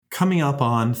coming up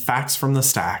on Facts from the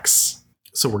Stacks.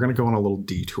 So we're going to go on a little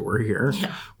detour here.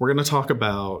 Yeah. We're going to talk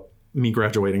about me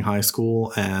graduating high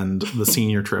school and the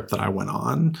senior trip that I went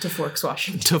on. To Forks,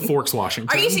 Washington. Are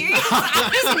you serious? I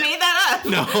just made that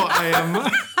up. No,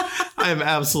 I am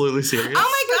absolutely serious.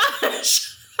 Oh my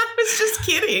gosh. I was just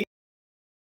kidding.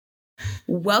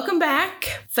 Welcome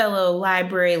back, fellow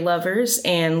library lovers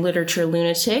and literature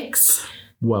lunatics.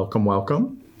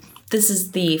 Welcome. This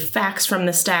is the Facts from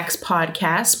the Stacks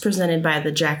podcast presented by the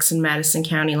Jackson-Madison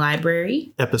County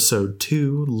Library. Episode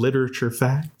 2, Literature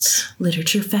Facts.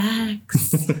 Literature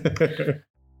Facts.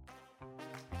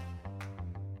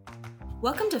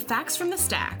 Welcome to Facts from the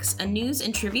Stacks, a news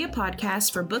and trivia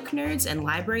podcast for book nerds and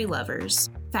library lovers.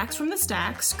 Facts from the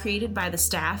Stacks, created by the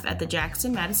staff at the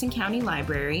Jackson-Madison County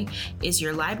Library, is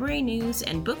your library news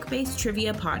and book-based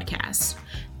trivia podcast.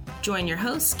 Join your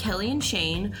hosts, Kelly and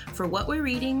Shane, for what we're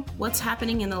reading, what's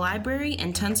happening in the library,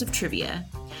 and tons of trivia.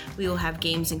 We will have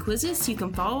games and quizzes so you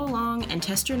can follow along and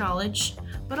test your knowledge,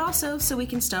 but also so we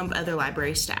can stump other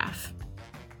library staff.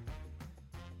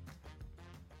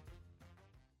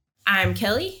 I'm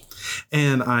Kelly.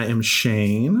 And I am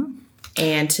Shane.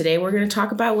 And today we're going to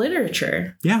talk about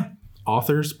literature. Yeah.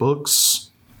 Authors,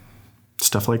 books,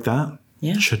 stuff like that.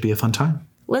 Yeah. Should be a fun time.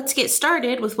 Let's get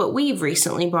started with what we've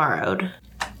recently borrowed.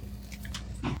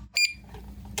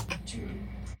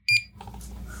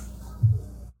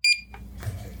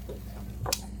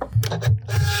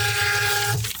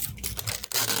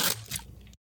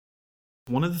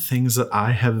 One of the things that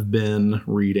I have been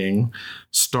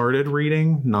started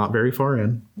reading, not very far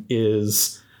in,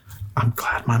 is I'm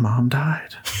Glad My Mom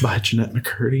Died by Jennette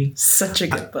McCurdy. Such a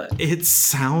good book.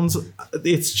 It's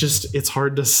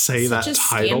hard to say that title. Such a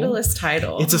scandalous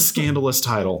title. It's a scandalous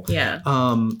title. Yeah.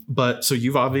 But so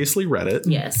you've obviously read it.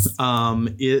 Yes.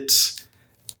 It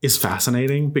is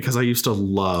fascinating because I used to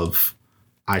love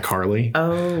iCarly.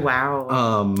 Oh, wow.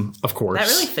 Of course. That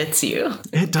really fits you.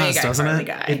 It does, Big doesn't iCarly it?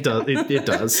 Guy. It does. It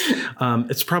does.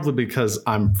 It's probably because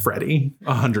I'm Freddie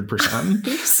 100%.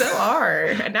 You so are.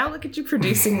 And now look at you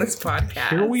producing this podcast.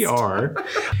 Here we are.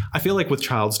 I feel like with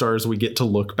child stars, we get to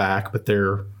look back, but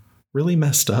they're really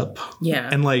messed up. Yeah.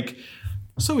 And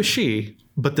so is she.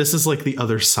 But this is like the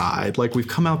other side. Like we've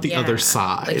come out the other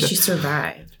side. Like she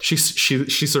survived. She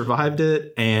survived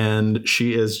it, and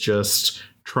she is just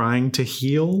trying to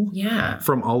heal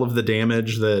from all of the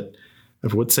damage that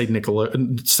I would say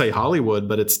say Hollywood,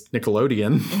 but it's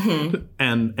Nickelodeon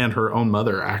and her own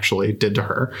mother actually did to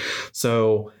her.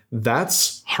 So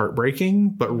that's heartbreaking,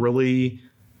 but really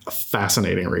a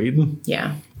fascinating read.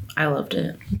 Yeah, I loved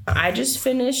it. I just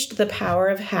finished The Power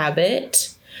of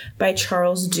Habit by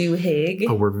Charles Duhigg.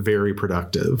 Oh, we're very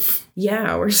productive.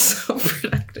 Yeah, we're so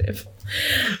productive.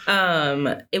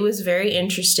 It was very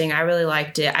interesting. I really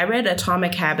liked it. I read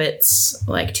Atomic Habits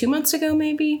like 2 months ago,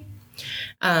 maybe.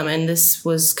 And this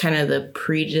was kind of the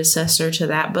predecessor to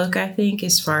that book, I think,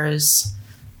 as far as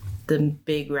the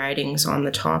big writings on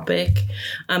the topic.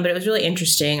 But it was really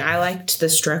interesting. I liked the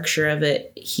structure of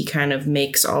it. He kind of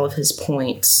makes all of his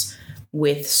points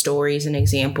with stories and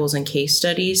examples and case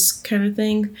studies kind of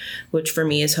thing, which for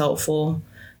me is helpful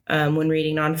when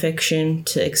reading nonfiction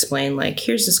to explain, like,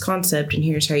 here's this concept and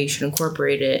here's how you should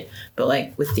incorporate it, but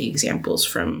like with the examples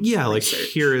from research. Like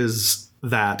here is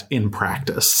that in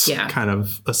practice kind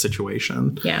of a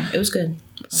situation. Yeah, it was good.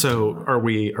 So are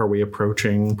we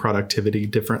approaching productivity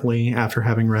differently after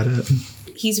having read it?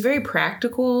 He's very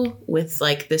practical with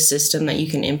like the system that you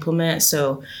can implement.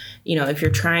 So, if you're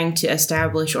trying to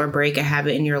establish or break a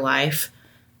habit in your life,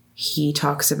 he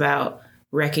talks about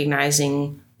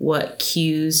recognizing what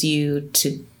cues you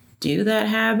to do that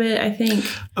habit, I think.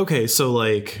 Okay, so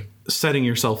like setting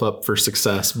yourself up for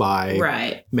success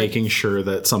by making sure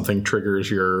that something triggers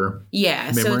your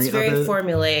memory. So it's very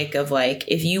formulaic of like,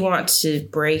 if you want to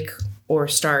break or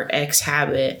start X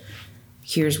habit,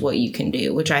 here's what you can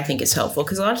do, which I think is helpful.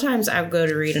 Because a lot of times I go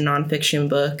to read a nonfiction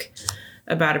book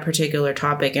about a particular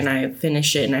topic and I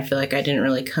finish it and I feel like I didn't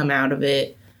really come out of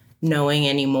it knowing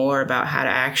any more about how to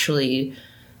actually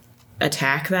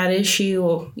attack that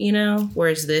issue,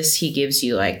 whereas this, he gives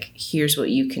you like, here's what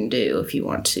you can do if you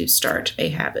want to start a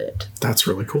habit. That's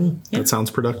really cool. Yeah. That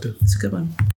sounds productive. It's a good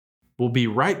one. We'll be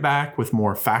right back with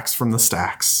more Facts from the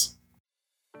Stacks.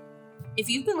 If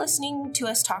you've been listening to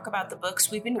us talk about the books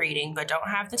we've been reading but don't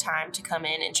have the time to come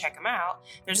in and check them out,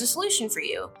 there's a solution for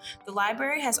you. The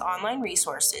library has online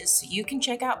resources so you can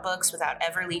check out books without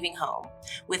ever leaving home.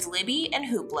 With Libby and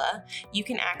Hoopla, you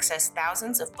can access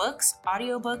thousands of books,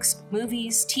 audiobooks,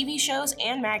 movies, TV shows,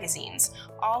 and magazines,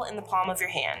 all in the palm of your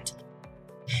hand.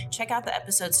 Check out the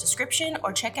episode's description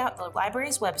or check out the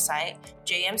library's website,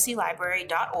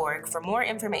 jmclibrary.org, for more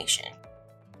information.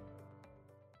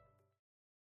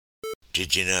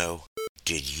 Did you know?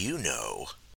 Did you know?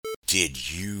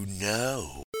 Did you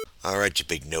know? All right, you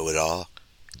big know-it-all.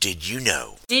 Did you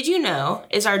know? Did you know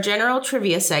is our general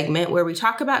trivia segment where we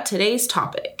talk about today's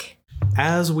topic.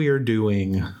 As we are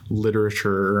doing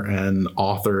literature and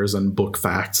authors and book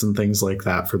facts and things like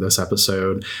that for this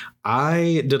episode,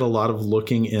 I did a lot of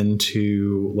looking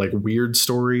into like weird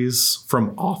stories from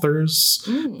authors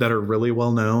that are really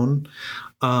well known.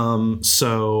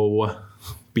 So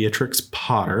Beatrix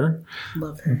Potter,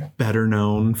 love her, better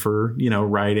known for,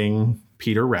 writing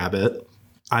Peter Rabbit.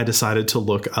 I decided to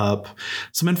look up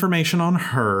some information on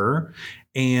her,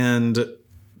 and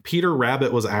Peter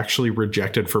Rabbit was actually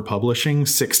rejected for publishing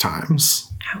 6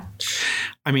 times. Ouch.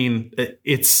 I mean,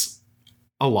 it's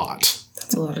a lot.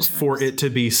 That's a lot of times. For it to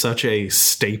be such a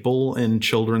staple in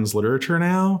children's literature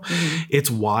now. Mm-hmm. It's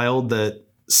wild that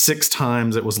 6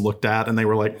 times it was looked at and they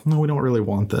were like, no, we don't really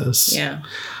want this. Yeah.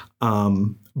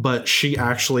 But she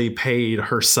actually paid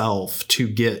herself to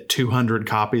get 200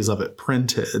 copies of it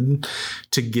printed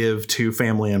to give to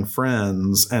family and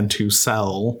friends and to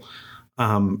sell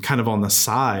kind of on the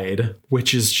side,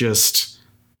 which is just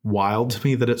wild to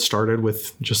me that it started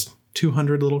with just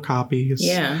 200 little copies.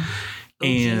 Yeah.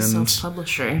 And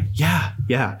self-publisher.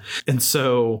 Yeah. And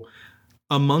so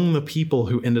among the people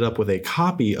who ended up with a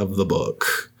copy of the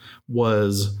book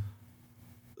was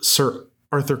Sir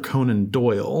Arthur Conan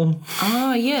Doyle.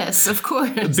 Oh, yes, of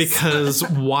course. Because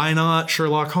why not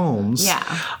Sherlock Holmes?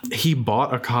 Yeah. He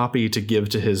bought a copy to give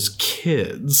to his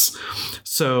kids.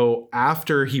 So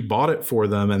after he bought it for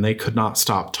them and they could not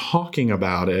stop talking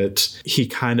about it, he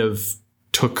kind of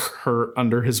took her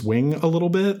under his wing a little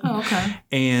bit. Oh, okay.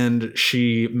 And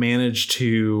she managed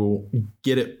to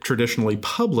get it traditionally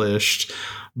published,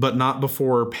 but not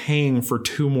before paying for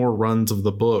 2 more runs of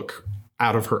the book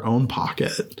out of her own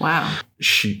pocket. Wow.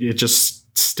 It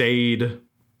just stayed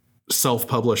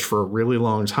self-published for a really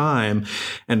long time.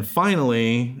 And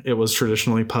finally, it was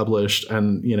traditionally published.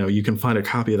 And, you can find a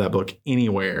copy of that book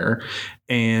anywhere.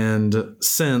 And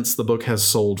since, the book has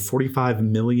sold 45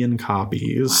 million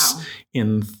copies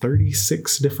in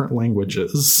 36 different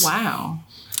languages. Wow.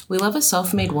 We love a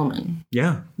self-made woman.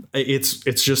 Yeah.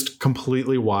 It's just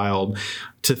completely wild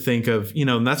to think of,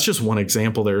 and that's just one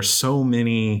example. There are so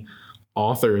many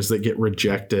authors that get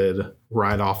rejected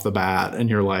right off the bat, and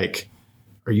you're like,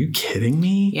 are you kidding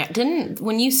me? Yeah.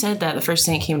 When you said that, the first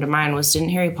thing that came to mind was, didn't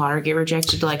Harry Potter get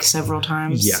rejected like several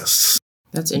times? Yes.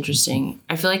 That's interesting.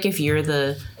 I feel like if you're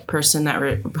the person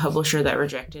publisher that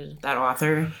rejected that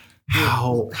author,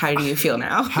 how do you feel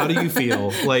now? How do you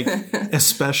feel? Like,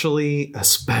 especially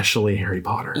Harry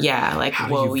Potter. Yeah. Like,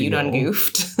 whoa, you done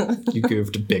goofed. You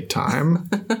goofed big time.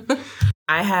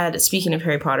 Speaking of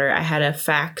Harry Potter, I had a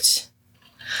fact.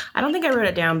 I don't think I wrote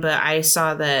it down, but I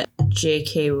saw that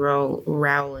J.K.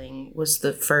 Rowling was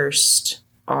the first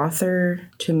author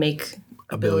to make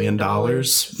 $1 billion.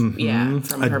 Mm-hmm. Yeah,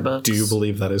 from her books. I do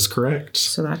believe that is correct.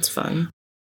 So that's fun.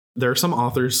 There are some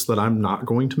authors that I'm not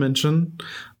going to mention.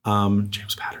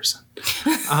 James Patterson.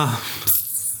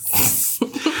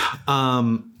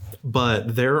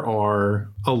 But there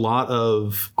are a lot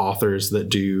of authors that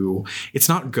do, it's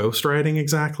not ghostwriting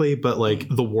exactly, but like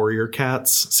the Warrior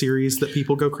Cats series that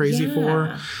people go crazy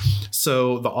for.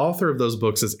 So the author of those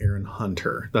books is Aaron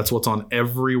Hunter. That's what's on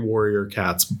every Warrior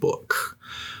Cats book.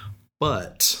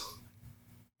 But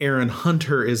Aaron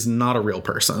Hunter is not a real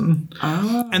person.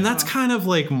 Oh. And that's kind of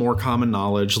like more common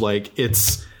knowledge. Like,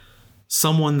 it's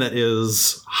someone that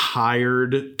is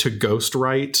hired to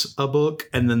ghostwrite a book,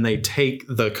 and then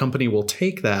the company will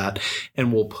take that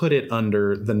and will put it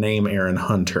under the name Aaron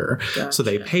Hunter. Gotcha. So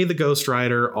they pay the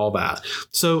ghostwriter, all that.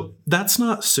 So that's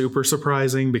not super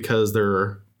surprising because there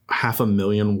are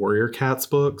 500,000 Warrior Cats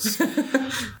books.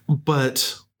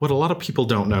 But what a lot of people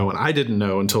don't know, and I didn't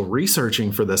know until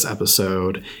researching for this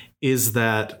episode, is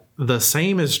that the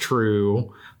same is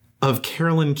true of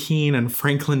Carolyn Keene and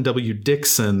Franklin W.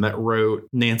 Dixon that wrote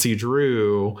Nancy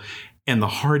Drew and the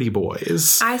Hardy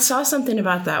Boys. I saw something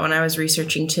about that when I was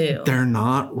researching too. They're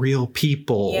not real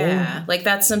people. Yeah, like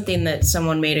that's something that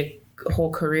someone made a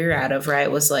whole career out of, right?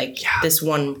 Was like this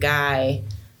one guy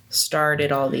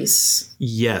started all these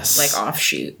like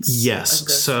offshoots.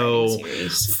 Yes. So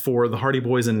for the Hardy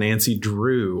Boys and Nancy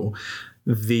Drew,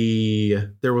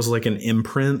 there was like an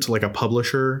imprint, like a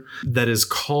publisher that is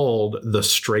called the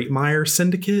Stratemeyer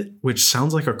Syndicate, which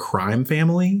sounds like a crime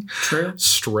family. True.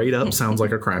 Straight up sounds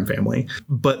like a crime family.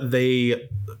 But they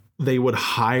they would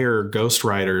hire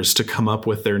ghostwriters to come up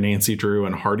with their Nancy Drew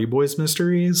and Hardy Boys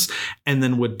mysteries, and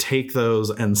then would take those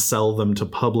and sell them to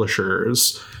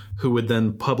publishers who would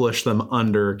then publish them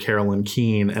under Carolyn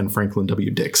Keene and Franklin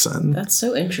W. Dixon. That's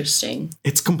so interesting.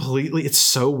 It's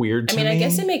so weird to me. I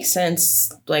guess it makes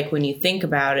sense, like, when you think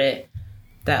about it,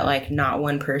 that, like, not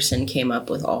one person came up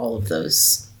with all of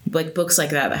those, like, books like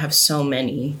that have so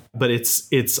many. But it's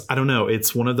I don't know.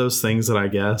 It's one of those things that I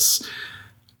guess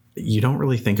you don't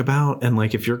really think about. And,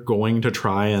 like, if you're going to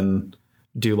try and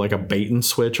do like a bait and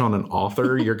switch on an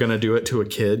author, you're going to do it to a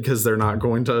kid because they're not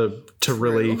going to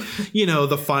really,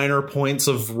 the finer points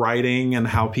of writing and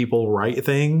how people write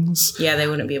things. Yeah, they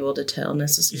wouldn't be able to tell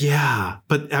necessarily. Yeah.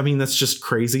 But I mean, that's just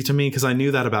crazy to me because I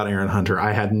knew that about Aaron Hunter.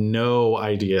 I had no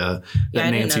idea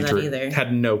that Nancy Drew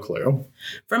had no clue.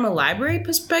 From a library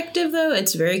perspective, though,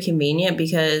 it's very convenient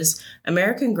because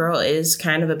American Girl is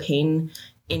kind of a pain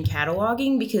in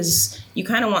cataloging because you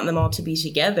kind of want them all to be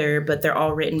together, but they're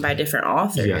all written by different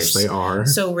authors. Yes, they are.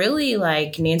 So really,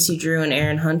 like, Nancy Drew and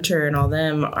Aaron Hunter and all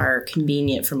them are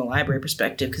convenient from a library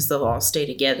perspective because they'll all stay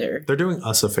together. They're doing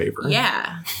us a favor.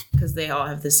 Yeah, because they all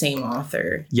have the same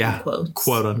author. Yeah, quote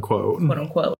unquote. Quote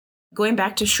unquote. Going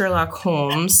back to Sherlock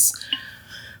Holmes,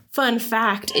 fun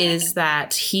fact is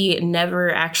that he never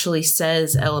actually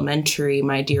says elementary,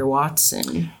 my dear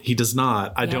Watson. He does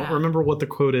not. I don't remember what the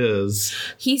quote is.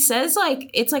 He says, like,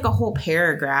 it's like a whole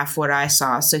paragraph, what I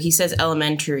saw. So he says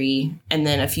elementary and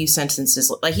then a few sentences.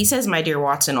 Like, he says my dear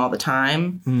Watson all the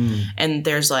time. And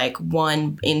there's like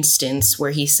one instance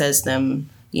where he says them,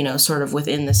 sort of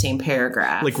within the same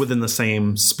paragraph. Like within the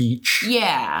same speech.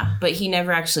 Yeah. But he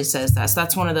never actually says that. So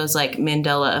that's one of those like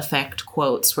Mandela effect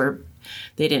quotes where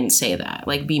they didn't say that.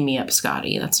 Like, beam me up,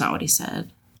 Scotty. That's not what he said.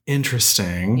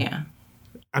 Interesting. Yeah.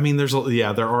 I mean, there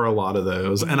are a lot of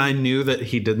those. And I knew that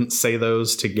he didn't say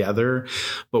those together,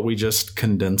 but we just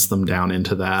condensed them down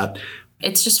into that.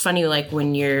 It's just funny, like,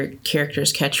 when your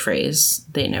character's catchphrase,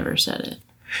 they never said it.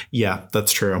 Yeah,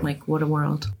 that's true. Like, what a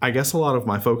world. I guess a lot of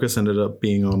my focus ended up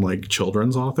being on, like,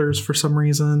 children's authors for some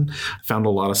reason. I found a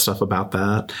lot of stuff about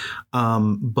that.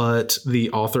 But the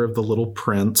author of The Little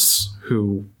Prince,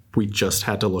 who we just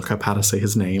had to look up how to say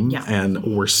his name, and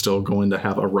we're still going to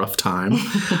have a rough time.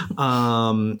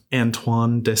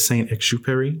 Antoine de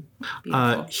Saint-Exupéry.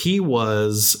 He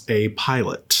was a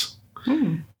pilot.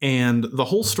 And the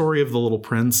whole story of The Little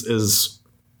Prince is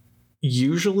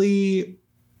usually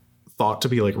thought to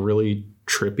be like really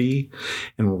trippy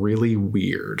and really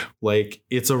weird. Like,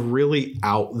 it's a really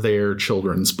out there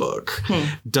children's book.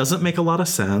 Doesn't make a lot of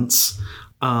sense.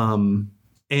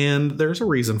 And there's a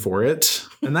reason for it.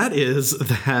 And that is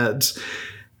that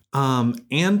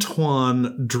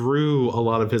Antoine drew a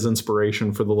lot of his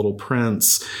inspiration for The Little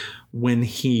Prince when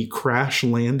he crash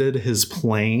landed his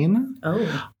plane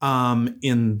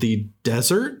in the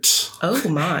desert. Oh,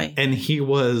 my. And he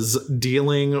was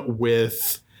dealing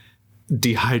with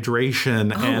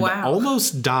dehydration and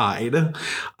almost died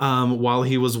while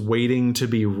he was waiting to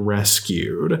be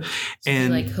rescued. So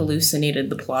and he, like, hallucinated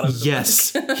the plot of the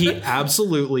yes, he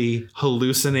absolutely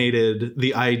hallucinated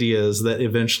the ideas that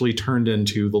eventually turned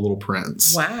into The Little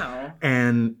Prince. Wow.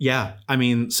 And yeah, I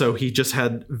mean, so he just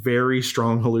had very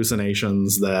strong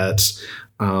hallucinations that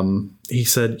he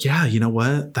said, yeah, you know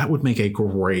what? That would make a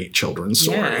great children's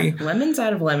story. Yeah, lemons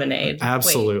out of lemonade.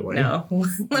 Absolutely. Wait, no.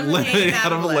 Lemonade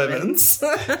out of lemons.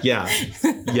 Yeah.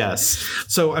 Yes.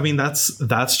 So, I mean, that's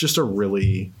just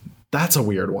that's a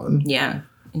weird one. Yeah.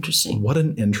 Interesting. What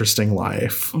an interesting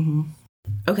life. Mm-hmm.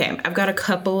 Okay. I've got a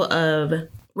couple of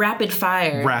rapid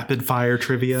fire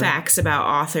trivia facts about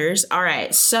authors. All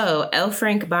right. So L.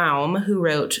 Frank Baum, who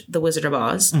wrote The Wizard of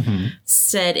Oz,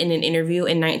 said in an interview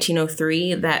in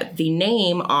 1903 that the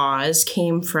name Oz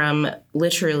came from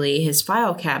literally his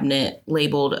file cabinet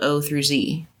labeled O through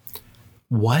Z.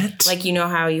 What? Like, you know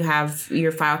how you have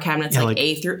your file cabinets like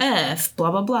A through F,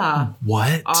 blah, blah, blah.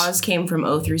 What? Oz came from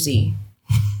O through Z.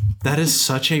 That is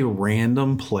such a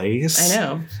random place. I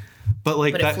know. But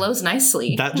like it flows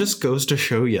nicely. That just goes to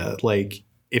show you, like,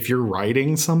 if you're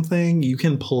writing something, you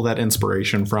can pull that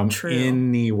inspiration from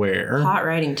anywhere. Hot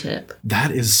writing tip. That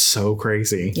is so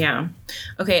crazy. Yeah.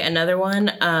 Okay, another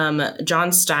one. John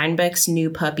Steinbeck's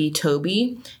new puppy,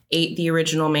 Toby, ate the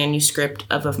original manuscript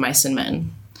of Mice and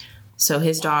Men. So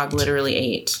his dog literally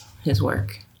ate his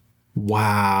work.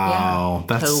 Wow. Yeah.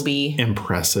 That's Toby.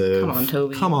 Impressive.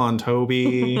 Come on,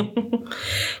 Toby.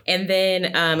 And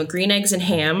then Green Eggs and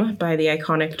Ham by the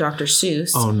iconic Dr.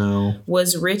 Seuss. Oh, no.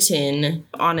 Was written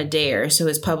on a dare. So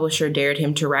his publisher dared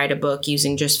him to write a book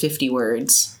using just 50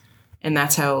 words. And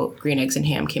that's how Green Eggs and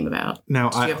Ham came about. Now,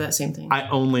 Did you have that same thing? I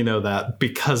only know that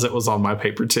because it was on my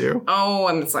paper too. Oh,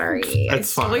 I'm sorry.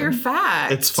 It's fine. All your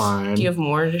facts. It's fine. Do you have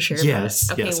more to share?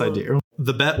 Yes, I do.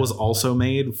 The bet was also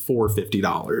made for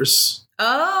 $50.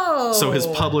 Oh. So his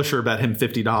publisher bet him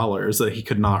 $50 that he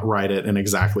could not write it in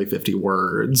exactly 50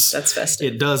 words. That's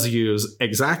festive. It does use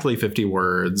exactly 50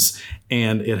 words,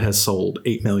 and it has sold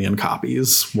 8 million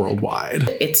copies worldwide.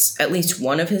 It's at least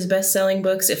one of his best-selling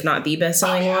books, if not the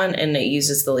best-selling one, and it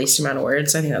uses the least amount of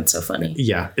words. I think that's so funny.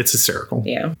 Yeah, it's hysterical.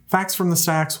 Yeah. Facts from the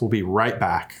Stacks will be right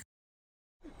back.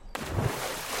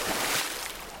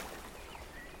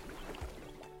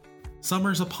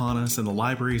 Summer's upon us, and the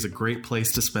library is a great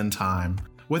place to spend time.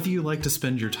 Whether you like to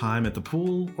spend your time at the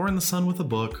pool or in the sun with a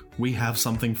book, we have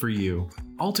something for you.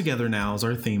 All Together Now is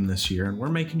our theme this year, and we're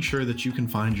making sure that you can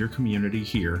find your community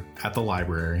here at the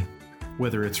library.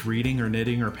 Whether it's reading or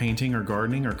knitting or painting or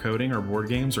gardening or coding or board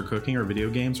games or cooking or video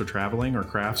games or traveling or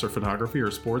crafts or photography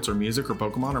or sports or music or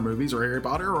Pokemon or movies or Harry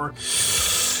Potter or...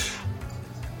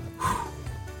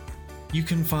 You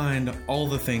can find all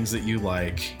the things that you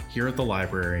like here at the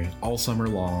library all summer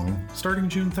long, starting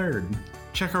June 3rd.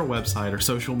 Check our website or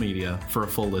social media for a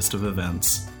full list of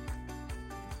events.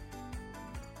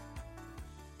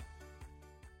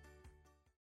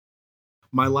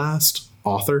 My last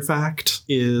author fact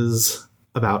is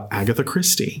about Agatha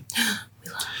Christie.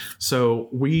 So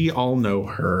we all know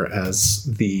her as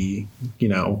the,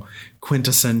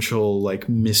 quintessential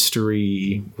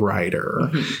mystery writer,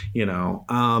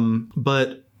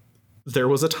 but there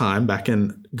was a time back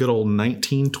in good old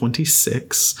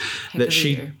 1926 that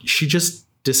she just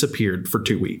disappeared for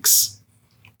 2 weeks.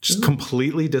 Just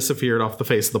completely disappeared off the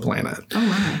face of the planet. Oh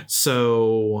my.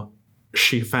 So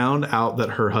she found out that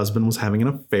her husband was having an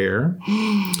affair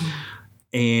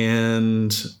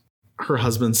and her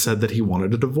husband said that he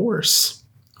wanted a divorce.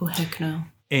 Oh, heck no.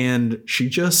 And she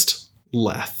just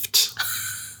left.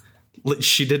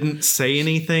 She didn't say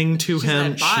anything to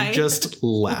him. She just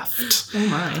left.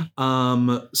 Oh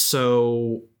my.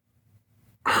 So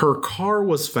her car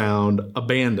was found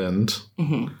abandoned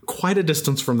quite a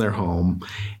distance from their home,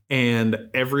 and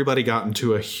everybody got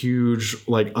into a huge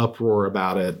uproar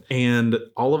about it. And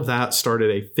all of that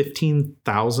started a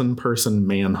 15,000 person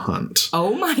manhunt.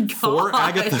 Oh my god. For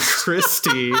Agatha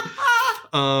Christie.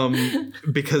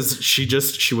 Because she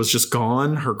was just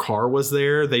gone. Her car was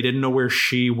there. They didn't know where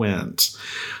she went.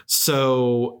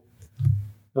 So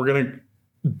we're going to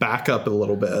back up a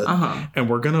little bit and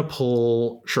we're going to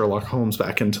pull Sherlock Holmes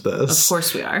back into this. Of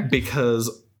course we are.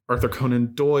 Because Arthur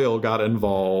Conan Doyle got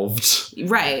involved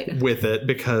with it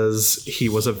because he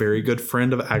was a very good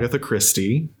friend of Agatha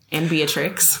Christie. And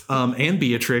Beatrix.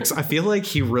 I feel like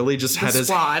he really just had his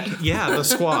squad. Yeah, the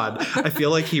squad. I feel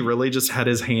like he really just had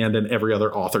his hand in every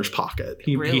other author's pocket.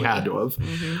 He had to have.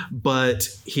 But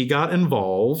he got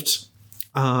involved.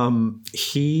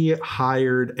 He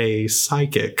hired a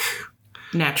psychic.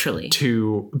 Naturally.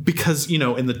 Because,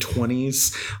 in the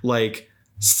 20s,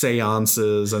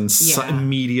 seances and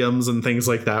mediums and things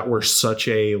like that were such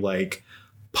a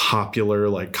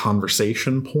popular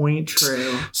conversation point.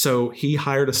 True. So he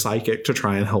hired a psychic to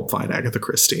try and help find Agatha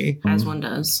Christie. As one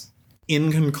does.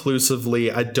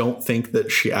 Inconclusively, I don't think that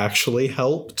she actually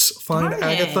helped find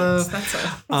Agatha. That's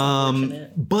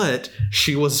unfortunate. But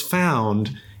she was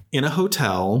found in a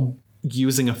hotel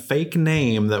using a fake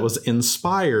name that was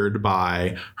inspired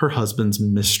by her husband's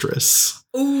mistress.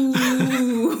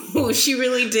 Ooh, she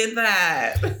really did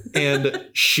that. And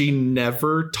she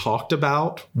never talked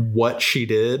about what she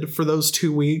did for those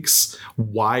 2 weeks,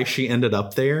 why she ended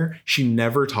up there. She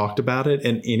never talked about it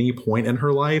at any point in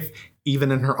her life,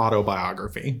 even in her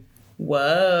autobiography.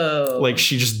 Whoa.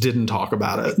 She just didn't talk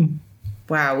about it.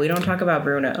 Wow, we don't talk about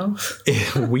Bruno.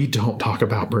 We don't talk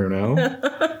about Bruno.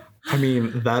 I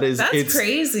mean, that's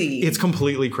crazy. It's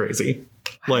completely crazy.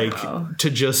 Wow. To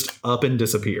just up and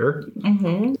disappear.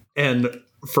 And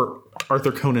for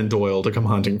Arthur Conan Doyle to come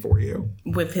hunting for you.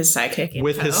 With his psychic in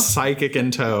tow. His psychic in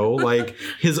tow.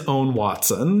 His own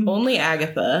Watson. Only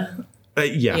Agatha.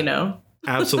 Yeah.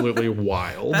 Absolutely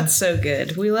wild. That's so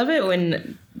good. We love it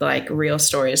when real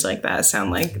stories like that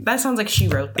sounds like she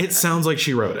wrote that. It sounds like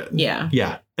she wrote it. Yeah.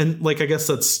 Yeah. And I guess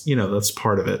that's, that's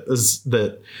part of it, is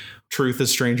that truth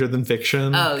is stranger than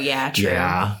fiction. Oh, yeah, true.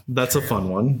 Yeah, that's a fun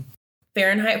one.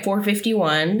 Fahrenheit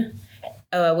 451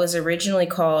 was originally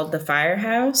called The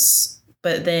Firehouse,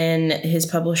 but then his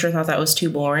publisher thought that was too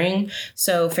boring.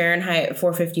 So Fahrenheit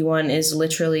 451 is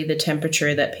literally the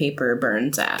temperature that paper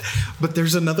burns at. But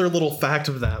there's another little fact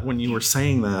of that when you were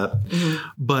saying that,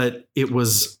 but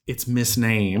it's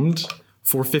misnamed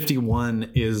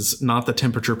 451 is not the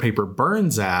temperature paper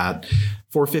burns at.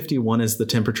 451 is the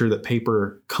temperature that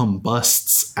paper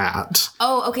combusts at.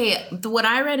 Oh, okay. What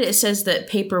I read, it says that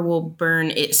paper will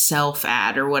burn itself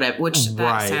at or whatever, which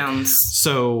that sounds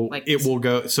so like it will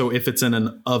go. So if it's in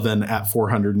an oven at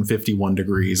 451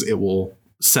 degrees, it will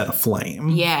set a flame.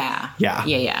 Yeah.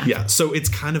 So it's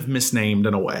kind of misnamed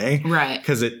in a way. Right.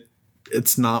 Because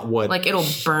it's not what... Like, it'll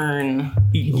burn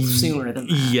sooner than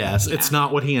that. Yes, it's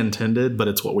not what he intended, but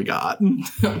it's what we got. And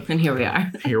here we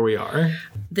are. Here we are.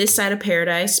 This Side of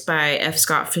Paradise by F.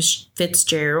 Scott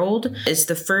Fitzgerald is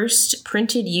the first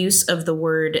printed use of the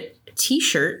word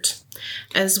t-shirt,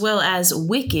 as well as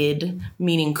wicked,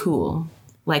 meaning cool.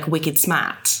 Like wicked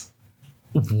smart.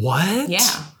 What?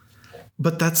 Yeah.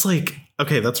 But that's like...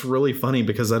 Okay, that's really funny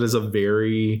because that is a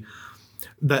very...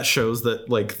 That shows that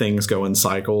like things go in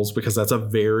cycles because that's a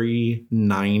very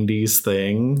 90s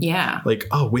thing. Yeah. Like,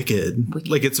 wicked.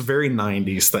 Like it's a very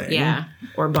 90s thing. Yeah.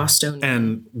 Or Bostonian.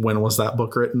 And when was that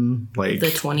book written? Like the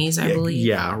 20s, I believe.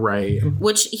 Yeah, right.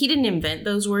 Which he didn't invent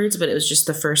those words, but it was just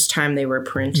the first time they were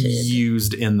printed.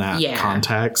 Used in that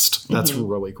context. That's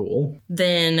really cool.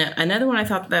 Then another one I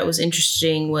thought that was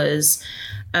interesting was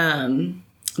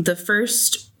the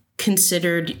first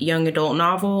considered young adult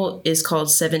novel is called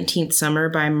 17th Summer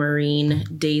by Maureen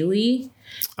Daly.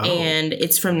 And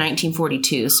it's from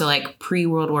 1942. So like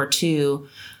pre-World War II,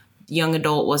 young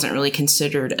adult wasn't really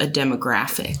considered a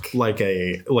demographic. Like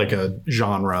a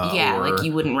genre. Yeah, like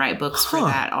you wouldn't write books for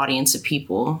that audience of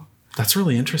people. That's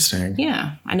really interesting.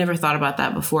 Yeah. I never thought about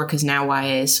that before because now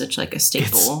YA is such like a staple.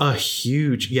 It's a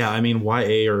huge, I mean,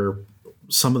 YA are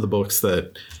some of the books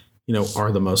that,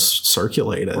 are the most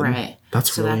circulated. Right.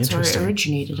 That's really interesting. That's where it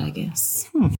originated, I guess.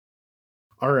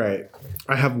 All right.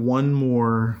 I have one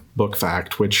more book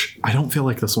fact, which I don't feel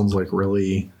like this one's like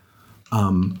really,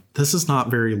 this is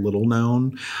not very little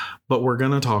known, but we're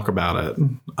going to talk about it.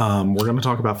 We're going to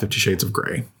talk about 50 Shades of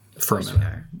Grey for a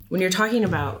minute. When you're talking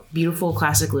about beautiful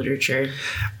classic literature.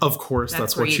 Of course,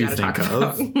 that's what you think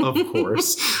of. Of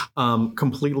course.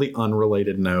 Completely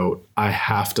unrelated note, I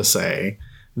have to say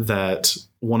that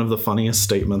one of the funniest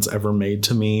statements ever made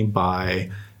to me by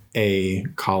a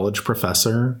college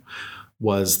professor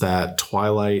was that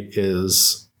Twilight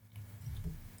is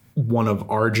one of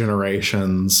our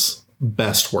generation's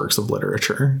best works of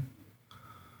literature.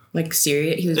 Like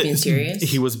serious? He was being serious?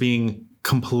 He was being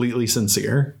completely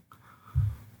sincere.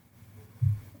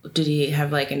 Did he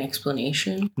have like an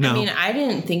explanation? No. I mean, I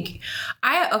didn't think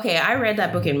I read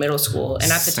that book in middle school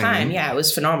and at the time, it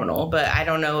was phenomenal, but I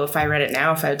don't know if I read it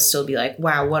now, if I would still be like,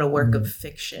 wow, what a work of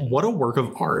fiction. What a work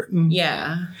of art.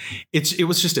 Yeah. It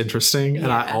was just interesting. And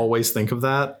I always think of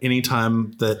that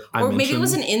anytime that maybe it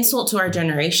was an insult to our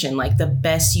generation. Like the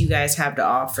best you guys have to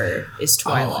offer is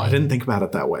Twilight. Oh, I didn't think about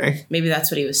it that way. Maybe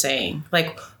that's what he was saying.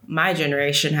 Like, my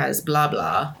generation has blah,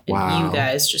 blah, and you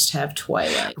guys just have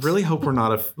Twilight. I really hope we're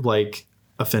not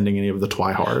offending any of the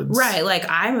Twihards. Right. Like,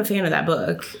 I'm a fan of that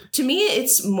book. To me,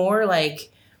 it's more like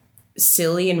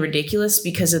silly and ridiculous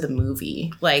because of the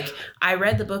movie. Like, I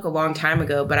read the book a long time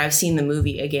ago, but I've seen the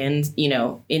movie again,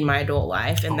 in my adult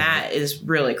life, and that is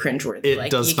really cringeworthy. It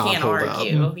like, does you not can't hold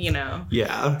argue, up.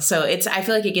 Yeah. So I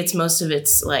feel like it gets most of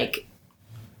its like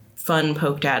fun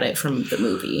poked at it from the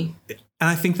movie. And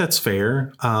I think that's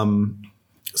fair.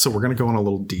 So we're going to go on a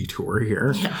little detour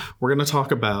here. Yeah. We're going to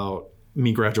talk about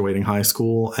me graduating high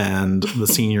school and the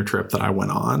senior trip that I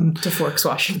went on. To Forks,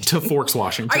 Washington.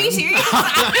 Are you serious?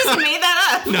 I just made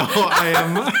that up. No,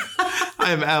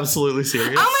 I am absolutely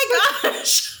serious. Oh my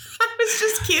gosh. I was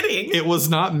just kidding. It was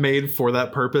not made for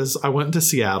that purpose. I went to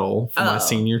Seattle for my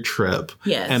senior trip.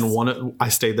 Yes. And I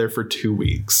stayed there for 2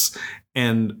 weeks.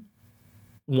 And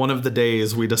one of the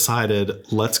days we decided,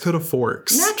 let's go to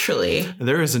Forks. Naturally.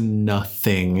 There is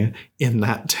nothing in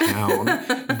that town.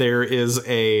 There is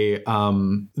there's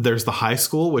the high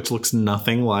school, which looks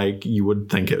nothing like you would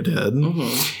think it did.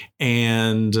 Mm-hmm.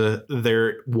 And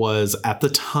there was, at the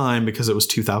time, because it was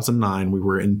 2009, we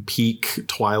were in peak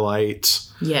Twilight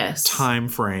time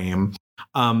frame.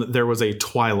 There was a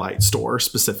Twilight store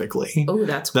specifically. Oh,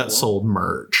 that's cool. That sold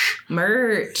merch.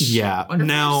 Yeah. Wonder if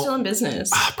they're still in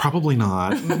business. Probably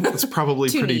not. It's probably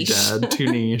pretty dead. Too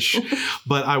niche.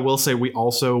 But I will say we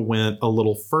also went a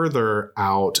little further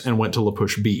out and went to La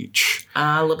Push Beach.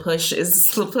 La Push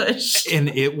is La Push. And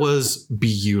it was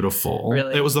beautiful.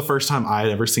 Really? It was the first time I had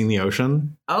ever seen the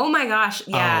ocean. Oh my gosh.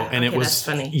 Yeah. And it was that's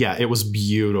funny. Yeah, it was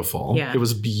beautiful. Yeah. It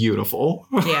was beautiful.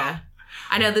 Yeah.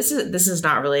 I know this is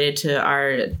not related to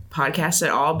our podcast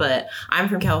at all, but I'm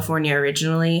from California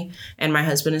originally, and my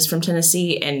husband is from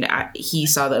Tennessee, and he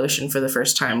saw the ocean for the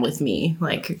first time with me,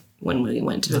 like when we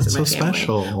went to visit my family.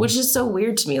 Special. Which is so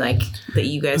weird to me, like that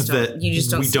you guys don't. You just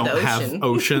don't. See the ocean. Have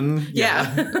ocean.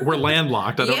 Yeah. We're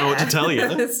landlocked. I don't know what to tell you.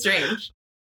 That's strange.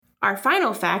 Our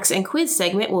final facts and quiz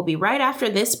segment will be right after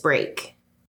this break.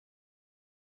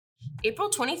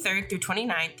 April 23rd through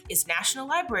 29th is National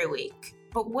Library Week.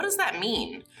 But what does that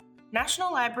mean?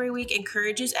 National Library Week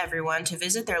encourages everyone to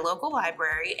visit their local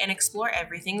library and explore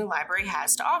everything the library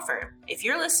has to offer. If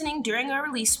you're listening during our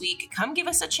release week, come give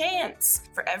us a chance.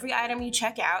 For every item you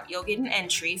check out, you'll get an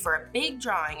entry for a big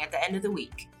drawing at the end of the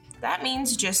week. That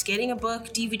means just getting a book,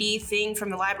 DVD, thing from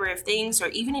the Library of Things, or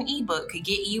even an ebook could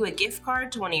get you a gift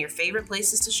card to one of your favorite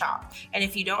places to shop. And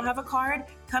if you don't have a card,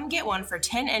 come get one for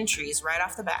 10 entries right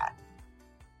off the bat.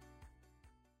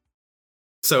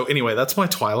 So anyway, that's my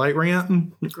Twilight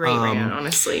rant. Great rant,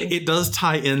 honestly. It does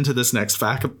tie into this next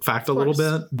fact a little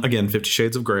bit. Again, 50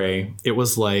 Shades of Grey. It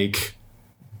was like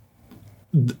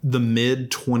the mid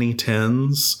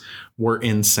 2010s were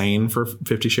insane for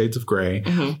 50 Shades of Grey.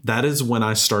 Mm-hmm. That is when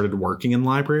I started working in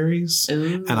libraries.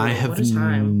 Ooh, and I have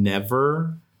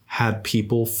never had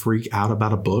people freak out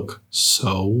about a book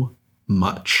so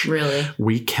much. Really?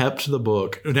 We kept the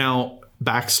book. Now,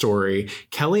 backstory,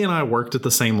 Kelly and I worked at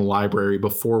the same library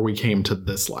before we came to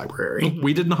this library. Mm-hmm.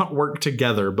 We did not work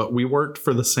together, but we worked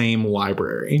for the same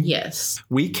library. Yes.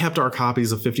 We kept our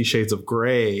copies of 50 Shades of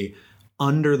Grey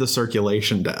under the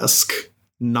circulation desk,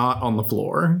 not on the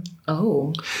floor.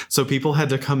 Oh. So people had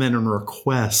to come in and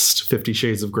request 50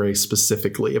 Shades of Grey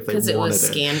specifically if they wanted it. Because it was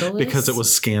scandalous? Because it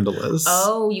was scandalous.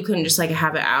 Oh, you couldn't just like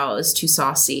have it out. It was too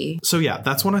saucy. So yeah,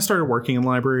 that's when I started working in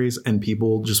libraries and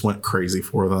people just went crazy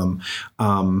for them.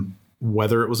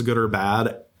 Whether it was good or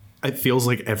bad, it feels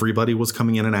like everybody was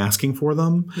coming in and asking for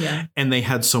them. Yeah. And they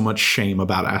had so much shame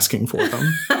about asking for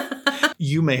them.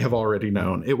 You may have already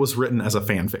known it was written as a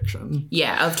fan fiction.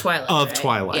 Yeah, of Twilight. Of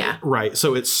Twilight. Yeah. Right.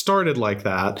 So it started like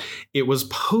that. It was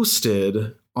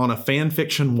posted on a fan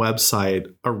fiction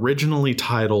website originally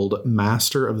titled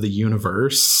Master of the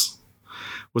Universe.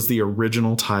 Was the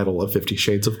original title of 50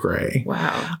 Shades of Grey.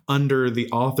 Wow. Under the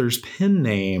author's pen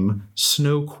name,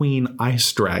 Snow Queen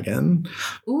Ice Dragon.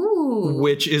 Ooh.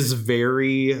 Which is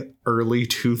very early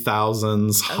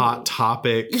 2000s hot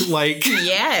topic. Like,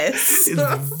 yes.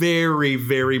 It's very,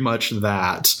 very much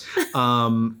that.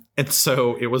 And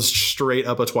so it was straight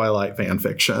up a Twilight fan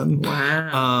fiction.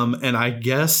 Wow. And I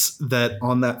guess that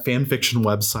on that fan fiction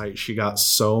website, she got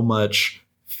so much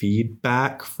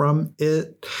feedback from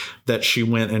it that she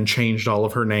went and changed all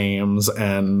of her names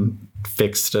and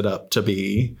fixed it up to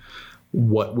be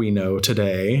what we know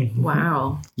today.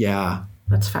 Wow. Yeah.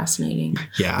 That's fascinating.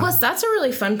 Yeah. Plus, that's a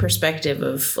really fun perspective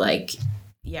of like,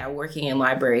 yeah, working in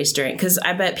libraries during, because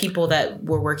I bet people that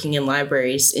were working in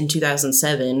libraries in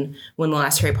 2007 when the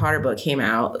last Harry Potter book came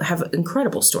out have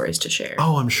incredible stories to share.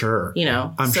 Oh, I'm sure. You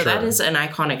know, I'm sure. that is an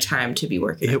iconic time to be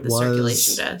working at the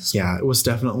circulation desk. Yeah, it was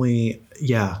definitely,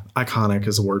 iconic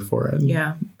is a word for it.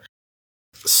 Yeah.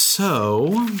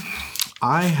 So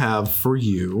I have for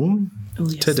you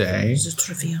today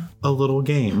a little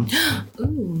game.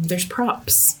 Ooh, there's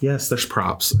props. Yes, there's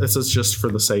props. This is just for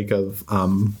the sake of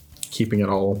keeping it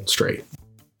all straight.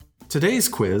 Today's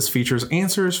quiz features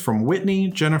answers from Whitney,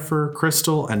 Jennifer,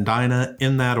 Crystal, and Dinah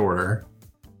in that order.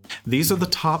 These are the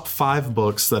top 5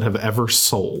 books that have ever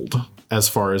sold as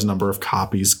far as number of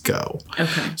copies go.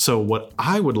 Okay. So what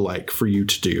I would like for you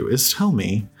to do is tell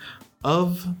me,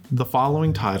 of the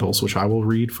following titles, which I will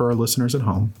read for our listeners at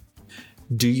home,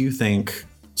 do you think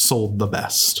sold the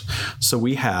best? So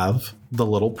we have The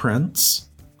Little Prince,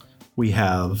 we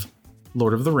have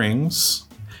Lord of the Rings,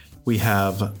 we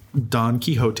have Don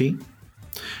Quixote,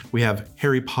 we have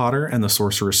Harry Potter and the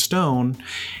Sorcerer's Stone,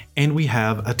 and we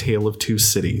have A Tale of Two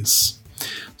Cities.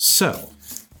 So,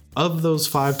 of those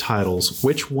 5 titles,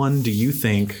 which one do you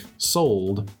think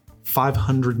sold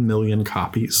 500 million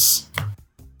copies?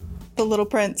 The Little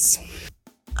Prince.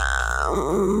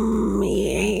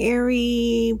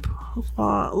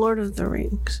 Lord of the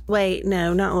Rings. Wait,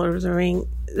 no, not Lord of the Rings.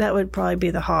 That would probably be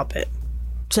The Hobbit.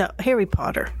 So, Harry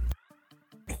Potter.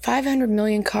 500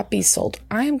 million copies sold.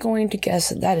 I am going to guess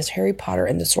that is Harry Potter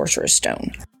and the Sorcerer's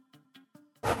Stone.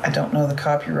 I don't know the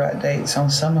copyright dates on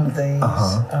some of these.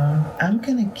 I'm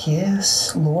going to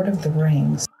guess Lord of the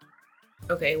Rings.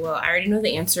 Okay, well, I already know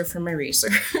the answer from my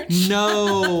research.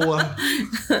 No!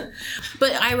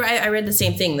 But I read the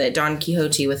same thing, that Don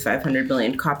Quixote with 500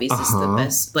 million copies is the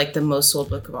best, like the most sold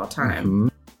book of all time. Mm-hmm.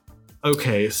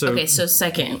 Okay, so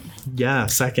second. Yeah,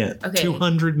 second. Okay.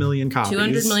 200 million copies.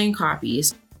 200 million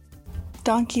copies.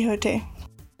 Don Quixote.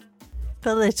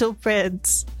 The Little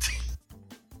Prince.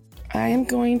 I am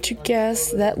going to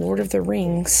guess that Lord of the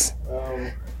Rings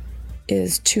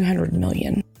is 200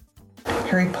 million.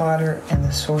 Harry Potter and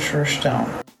the Sorcerer's Stone.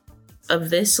 Of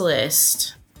this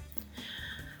list,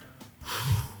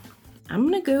 I'm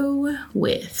going to go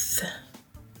with...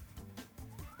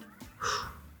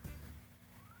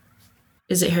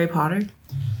 Is it Harry Potter?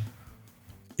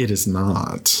 It is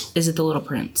not. Is it The Little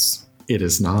Prince? It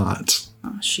is not.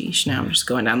 Oh, sheesh. Now I'm just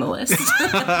going down the list.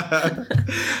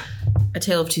 A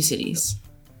Tale of Two Cities.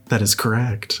 That is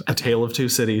correct. A Tale of Two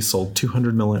Cities sold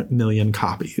 200 million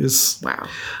copies. Wow.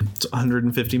 It's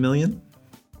 150 million.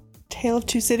 Tale of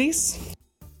Two Cities.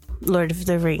 Lord of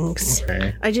the Rings.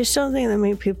 Okay. I just don't think that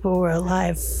many people were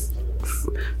alive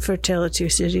for Tale of Two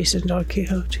Cities and Don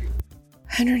Quixote.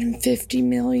 150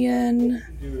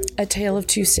 million. A Tale of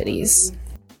Two Cities.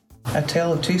 A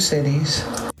Tale of Two Cities.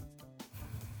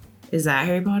 Is that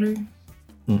Harry Potter?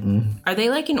 Mm-mm. Are they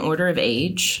like in order of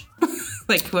age?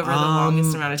 Like whoever the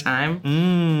longest amount of time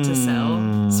to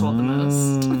sell sold the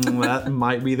most? That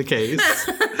might be the case.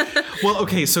 Well,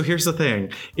 okay, so here's the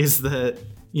thing, is that,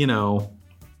 you know,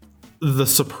 the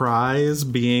surprise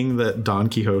being that Don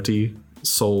Quixote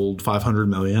sold 500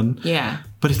 million. Yeah.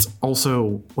 But it's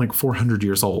also like 400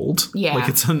 years old. Yeah. Like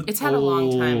it's had a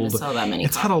long time to sell that many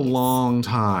It's copies. had a long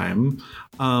time.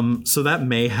 So that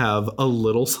may have a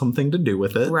little something to do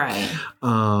with it. Right.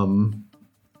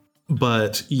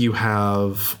 But you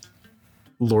have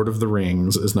Lord of the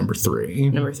Rings is number 3.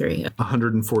 Number 3.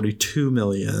 142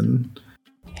 million.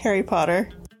 Harry Potter.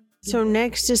 So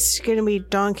next is going to be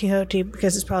Don Quixote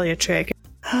because it's probably a trick.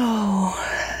 Oh,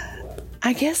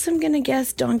 I guess I'm going to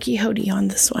guess Don Quixote on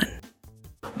this one.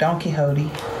 Don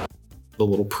Quixote. The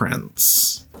Little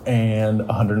Prince. And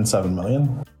 107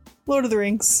 million. Lord of the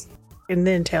Rings. And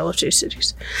then Tale of Two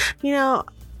Cities. You know,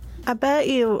 I bet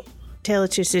you Tale of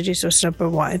Two Cities was number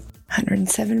 1.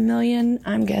 107 million,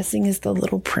 I'm guessing, is The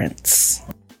Little Prince.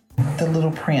 The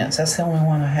Little Prince. That's the only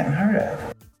one I hadn't heard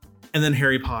of. And then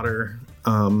Harry Potter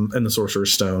and the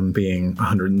Sorcerer's Stone being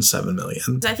 107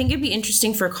 million. I think it'd be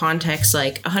interesting for context,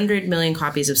 like 100 million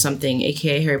copies of something,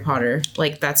 aka Harry Potter,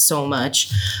 like that's so much.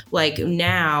 Like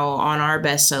now on our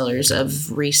bestsellers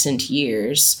of recent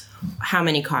years, how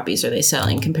many copies are they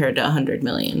selling compared to 100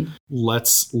 million?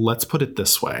 Let's put it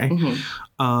this way.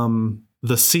 Mm-hmm.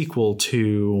 The sequel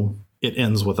to It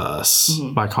Ends With Us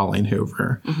by Colleen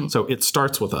Hoover. So it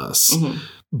starts with us.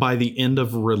 By the end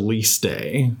of release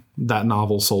day, that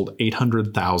novel sold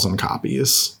 800,000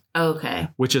 copies. Okay.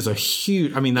 Which is a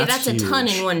huge, I mean, that's huge. A ton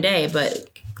in one day, but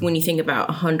when you think about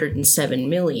 107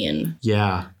 million,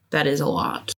 yeah, that is a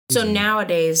lot. So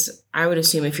nowadays, I would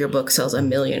assume if your book sells 1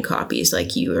 million copies,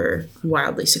 like you are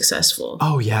wildly successful.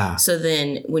 Oh, yeah. So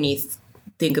then when you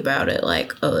think about it,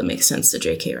 like, oh, it makes sense that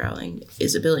J.K. Rowling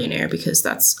is a billionaire because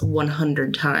that's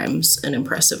 100 times an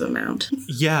impressive amount.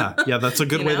 Yeah, that's a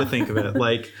good way to think of it.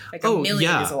 Like a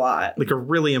million is a lot. Like a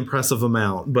really impressive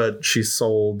amount, but she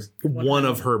sold one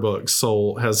of her books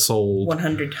has sold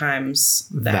 100 times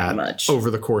that much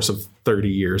over the course of 30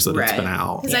 years that it's been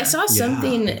out. Because I saw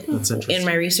something in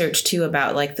my research too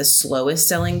about like the slowest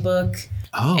selling book.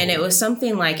 Oh. And it was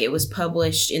something like it was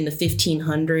published in the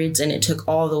 1500s and it took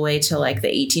all the way to like the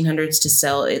 1800s to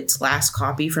sell its last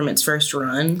copy from its first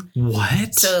run.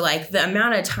 What? So like the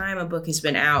amount of time a book has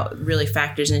been out really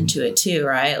factors into it too,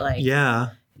 right? Like yeah,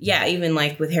 even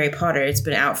like with Harry Potter, it's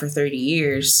been out for 30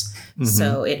 years.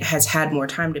 So it has had more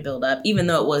time to build up, even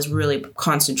though it was really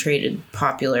concentrated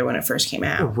popular when it first came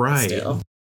out. Right. Still.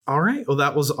 All right. Well,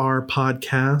 that was our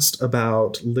podcast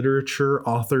about literature,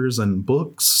 authors, and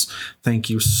books. Thank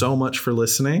you so much for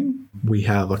listening. We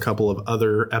have a couple of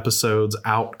other episodes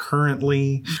out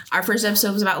currently. Our first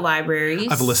episode was about libraries.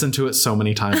 I've listened to it so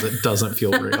many times it doesn't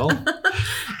feel real.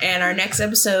 And our next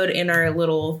episode in our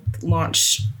little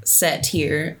launch set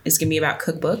here is going to be about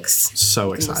cookbooks.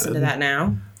 So excited. Listen to that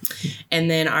now. And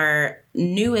then our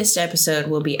newest episode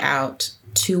will be out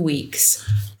 2 weeks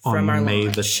from our May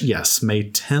launch. May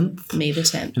 10th. May the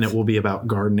 10th. And it will be about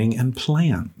gardening and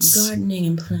plants. Gardening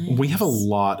and plants. We have a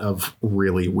lot of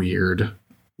really weird,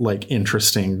 like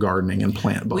interesting gardening and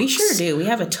plant books. We sure do. We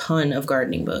have a ton of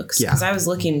gardening books. Yeah. Because I was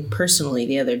looking personally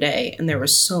the other day and there were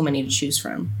so many to choose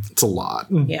from. It's a lot.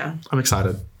 Yeah. I'm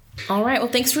excited. All right.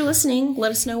 Well, thanks for listening.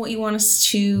 Let us know what you want us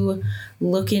to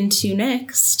look into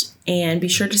next. And be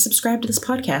sure to subscribe to this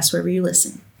podcast wherever you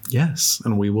listen. Yes.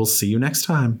 And we will see you next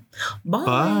time. Bye.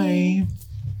 Bye.